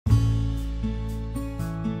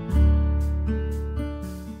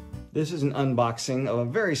This is an unboxing of a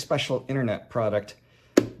very special internet product.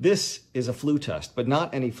 This is a flu test, but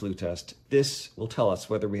not any flu test. This will tell us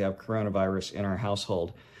whether we have coronavirus in our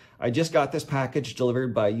household. I just got this package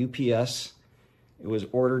delivered by UPS. It was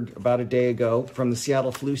ordered about a day ago from the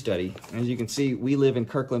Seattle flu study. As you can see, we live in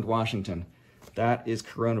Kirkland, Washington. That is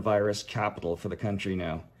coronavirus capital for the country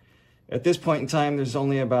now. At this point in time, there's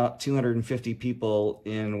only about 250 people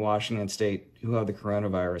in Washington state who have the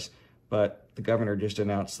coronavirus, but the governor just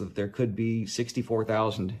announced that there could be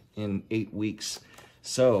 64,000 in 8 weeks.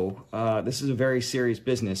 So this is a very serious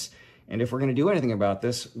business. And if we're going to do anything about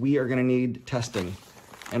this, we are going to need testing.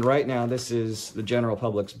 And right now, this is the general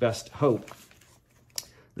public's best hope.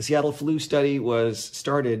 The Seattle flu study was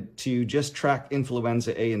started to just track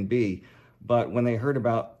influenza A and B, but when they heard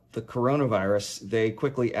about the coronavirus, they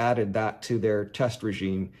quickly added that to their test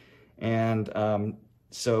regime. And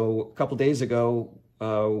so a couple days ago,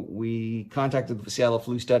 we contacted the Seattle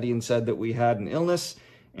flu study and said that we had an illness,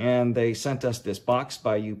 and they sent us this box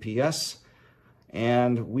by UPS.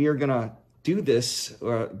 And we are gonna do this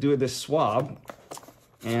swab.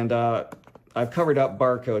 And I've covered up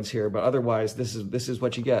barcodes here, but otherwise this is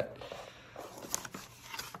what you get.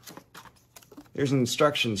 There's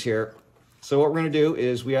instructions here. So what we're gonna do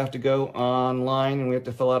is we have to go online and we have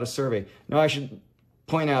to fill out a survey. Now I should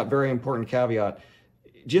point out, very important caveat,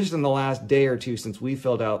 just in the last day or two since we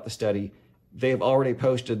filled out the study, they've already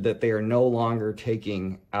posted that they are no longer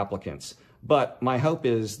taking applicants. But my hope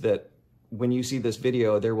is that when you see this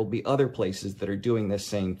video, there will be other places that are doing this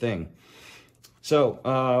same thing.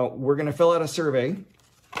 So we're going to fill out a survey,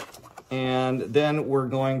 and then we're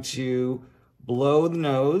going to blow the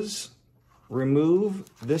nose, remove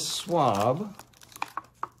this swab,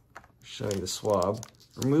 show you the swab,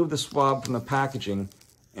 remove the swab from the packaging,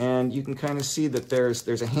 and you can kind of see that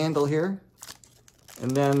there's a handle here,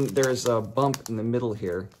 and then there's a bump in the middle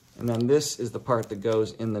here, and then this is the part that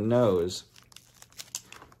goes in the nose.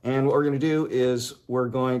 And what we're going to do is we're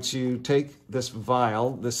going to take this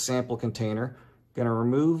vial, this sample container, going to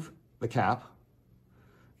remove the cap.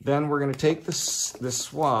 Then we're going to take this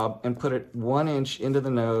swab and put it 1 inch into the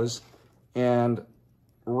nose and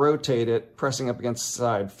rotate it, pressing up against the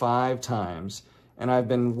side 5 times. And I've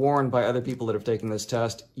been warned by other people that have taken this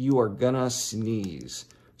test, you are gonna sneeze.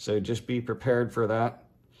 So just be prepared for that.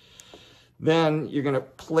 Then you're gonna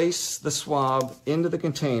place the swab into the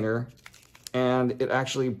container, and it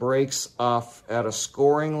actually breaks off at a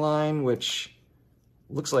scoring line, which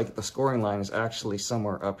looks like the scoring line is actually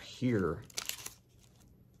somewhere up here.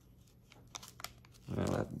 Well,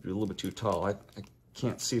 that'd be a little bit too tall. I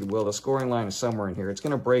can't see the scoring line is somewhere in here. It's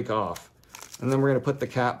gonna break off. And then we're gonna put the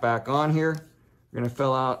cap back on here. We're going to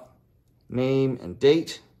fill out name and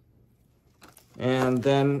date, and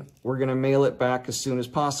then we're going to mail it back as soon as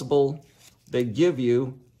possible. They give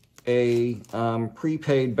you a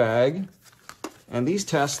prepaid bag, and these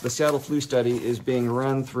tests, the Seattle flu study, is being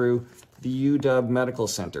run through the UW Medical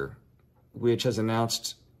Center, which has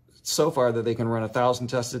announced so far that they can run 1,000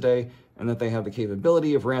 tests a day and that they have the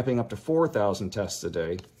capability of ramping up to 4,000 tests a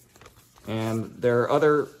day. And there are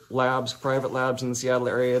other labs, private labs in the Seattle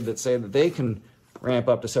area, that say that they can ramp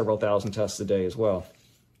up to several thousand tests a day as well.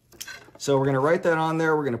 So we're going to write that on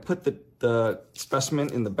there. We're going to put the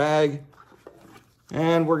specimen in the bag,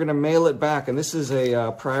 and we're going to mail it back. And this is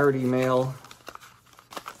a priority mail.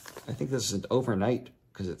 I think this is overnight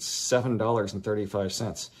because it's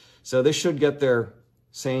 $7.35. So this should get there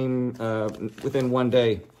within 1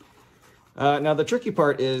 day. Now the tricky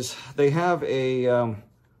part is they have a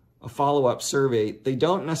follow-up survey. They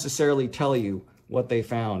don't necessarily tell you what they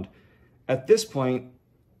found. At this point,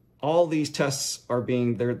 all these tests are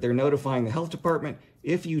they're notifying the health department.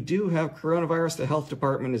 If you do have coronavirus, the health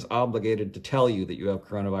department is obligated to tell you that you have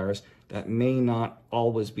coronavirus. That may not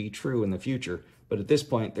always be true in the future, but at this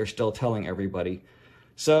point, they're still telling everybody.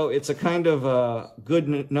 So it's a kind of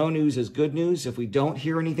no news is good news. If we don't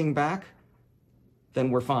hear anything back, then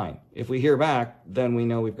we're fine. If we hear back, then we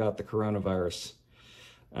know we've got the coronavirus.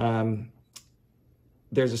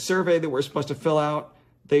 There's a survey that we're supposed to fill out.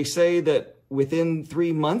 They say that within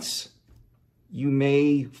 3 months, you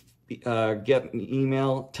may get an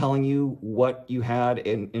email telling you what you had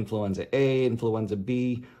in influenza A, influenza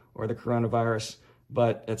B, or the coronavirus,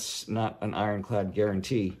 but it's not an ironclad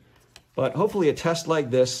guarantee. But hopefully a test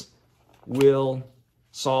like this will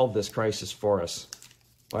solve this crisis for us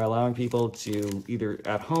by allowing people to either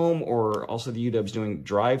at home, or also the UW's doing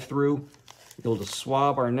drive-through, be able to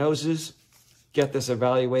swab our noses, get this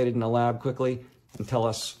evaluated in a lab quickly, and tell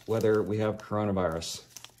us whether we have coronavirus.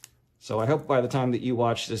 So I hope by the time that you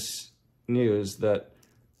watch this news that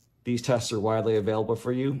these tests are widely available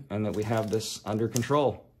for you and that we have this under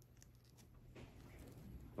control.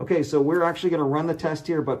 Okay, so we're actually going to run the test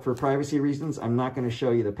here, but for privacy reasons, I'm not going to show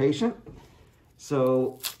you the patient.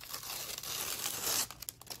 So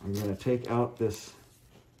I'm going to take out this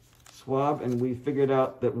swab, and we figured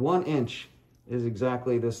out that 1 inch is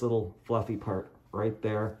exactly this little fluffy part right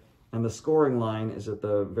there, and the scoring line is at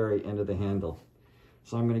the very end of the handle.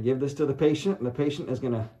 So I'm going to give this to the patient, and the patient is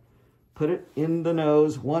going to put it in the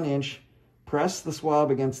nose 1 inch, press the swab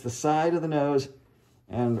against the side of the nose,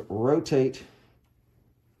 and rotate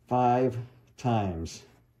 5 times.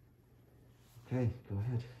 Okay, go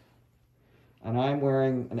ahead. And I'm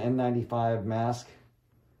wearing an N95 mask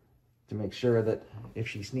to make sure that if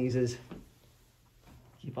she sneezes,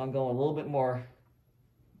 keep on going a little bit more.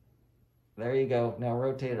 There you go. Now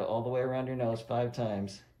rotate it all the way around your nose 5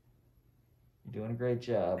 times. You're doing a great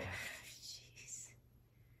job. Jeez.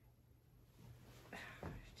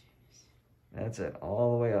 That's it,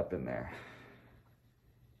 all the way up in there.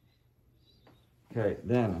 Okay,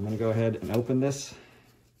 then I'm going to go ahead and open this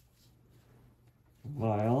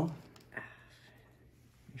vial.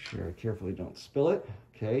 Make sure I carefully don't spill it.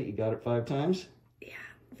 Okay, you got it 5 times? Yeah,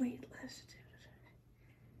 wait, let's do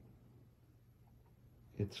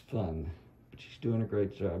it. It's fun, but she's doing a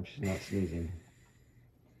great job. She's not sneezing.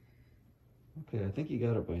 Okay, I think you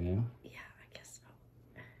got it by now. Yeah, I guess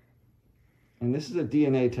so. And this is a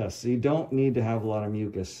DNA test, so you don't need to have a lot of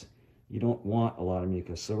mucus. You don't want a lot of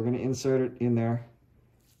mucus. So we're going to insert it in there.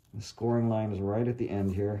 The scoring line is right at the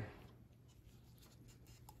end here.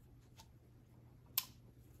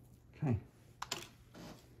 Okay.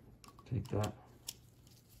 Take that.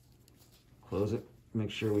 Close it.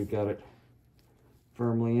 Make sure we've got it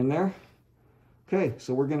firmly in there. Okay,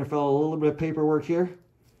 so we're going to fill a little bit of paperwork here.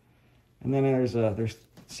 And then there's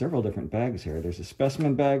several different bags here. There's a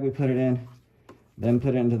specimen bag we put it in, then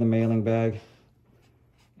put it into the mailing bag.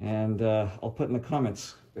 And I'll put in the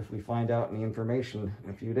comments if we find out any information in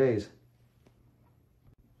a few days.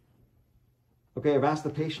 Okay, I've asked the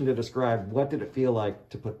patient to describe what did it feel like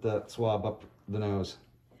to put the swab up the nose.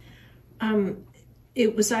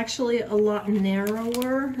 It was actually a lot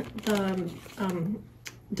narrower, the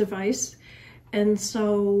device, and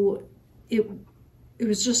so it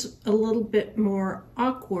was just a little bit more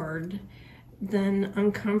awkward than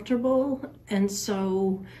uncomfortable, and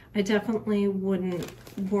so I definitely wouldn't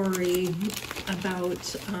worry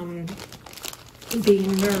about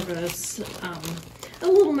being nervous. A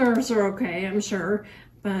little nerves are okay, I'm sure,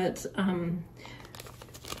 but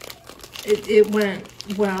it went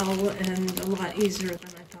well and a lot easier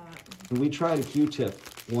than I thought. We tried a Q-tip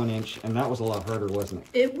 1 inch, and that was a lot harder, wasn't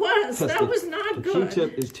it? It was. That was not good. The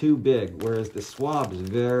Q-tip is too big, whereas the swab is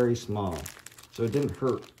very small. So it didn't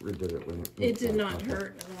hurt, or did it? When it did not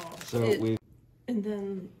hurt at all. So and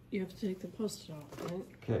then you have to take the post-it off, right?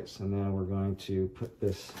 Okay, so now we're going to put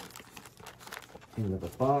this into the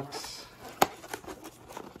box.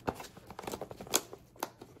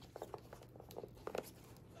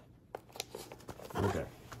 Okay,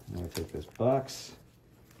 I'm going to take this box.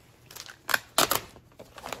 Put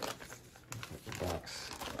the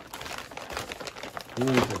box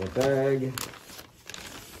into the bag.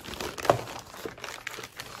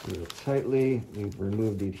 Seal it tightly. We've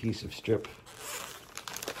removed the adhesive strip.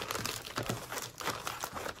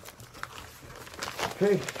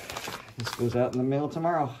 Okay, this goes out in the mail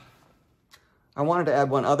tomorrow. I wanted to add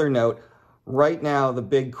one other note. Right now, the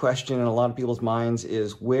big question in a lot of people's minds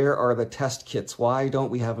is, where are the test kits? Why don't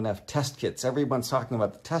we have enough test kits? Everyone's talking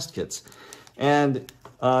about the test kits. And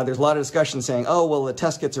there's a lot of discussion saying, oh, well, the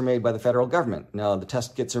test kits are made by the federal government. No, the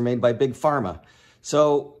test kits are made by Big Pharma.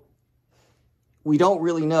 So we don't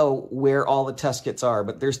really know where all the test kits are,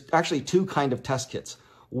 but there's actually 2 kinds of test kits.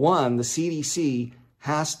 One, the CDC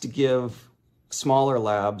has to give smaller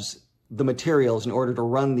labs the materials in order to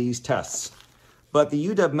run these tests. But the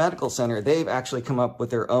UW Medical Center, they've actually come up with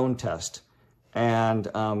their own test. And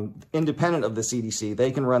independent of the CDC, they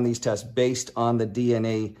can run these tests based on the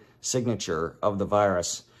DNA signature of the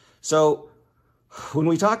virus. So when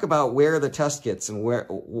we talk about where are the test kits and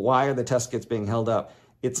why are the test kits being held up,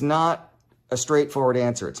 it's not a straightforward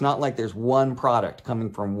answer. It's not like there's one product coming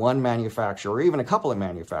from one manufacturer or even a couple of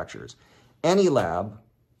manufacturers. Any lab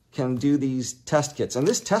can do these test kits. And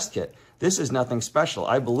this test kit, this is nothing special.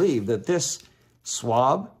 I believe that this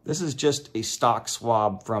swab, this is just a stock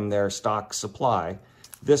swab from their stock supply.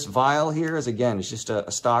 This vial here is, again, it's just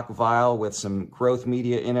a stock vial with some growth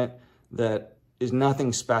media in it that is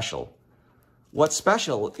nothing special. What's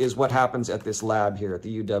special is what happens at this lab here at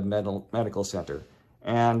the UW Medical Center.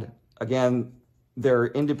 And again, there are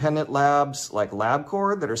independent labs like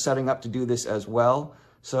LabCorp that are setting up to do this as well.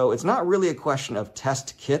 So it's not really a question of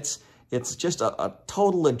test kits. It's just a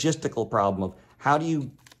total logistical problem of how do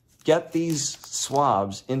you get these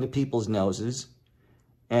swabs into people's noses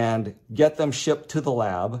and get them shipped to the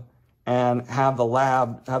lab and have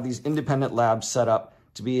these independent labs set up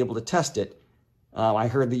to be able to test it. I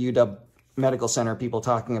heard the UW Medical Center people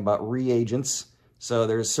talking about reagents. So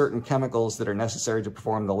there's certain chemicals that are necessary to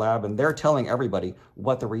perform the lab, and they're telling everybody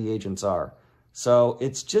what the reagents are. So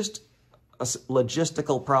it's just a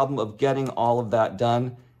logistical problem of getting all of that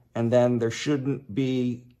done, and then there shouldn't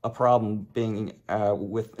be a problem being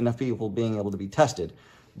with enough people being able to be tested.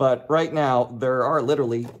 But right now, there are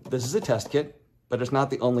literally, this is a test kit, but it's not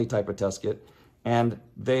the only type of test kit, and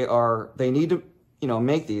they need to,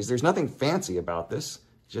 make these. There's nothing fancy about this.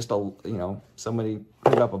 Just somebody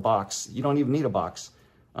put up a box. You don't even need a box.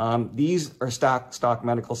 These are stock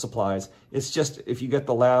medical supplies. It's just if you get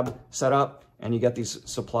the lab set up and you get these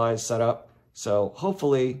supplies set up. So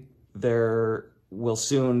hopefully there will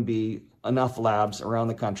soon be enough labs around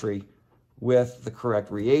the country with the correct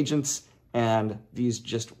reagents and these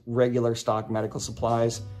just regular stock medical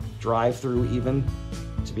supplies, drive through even,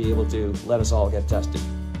 to be able to let us all get tested.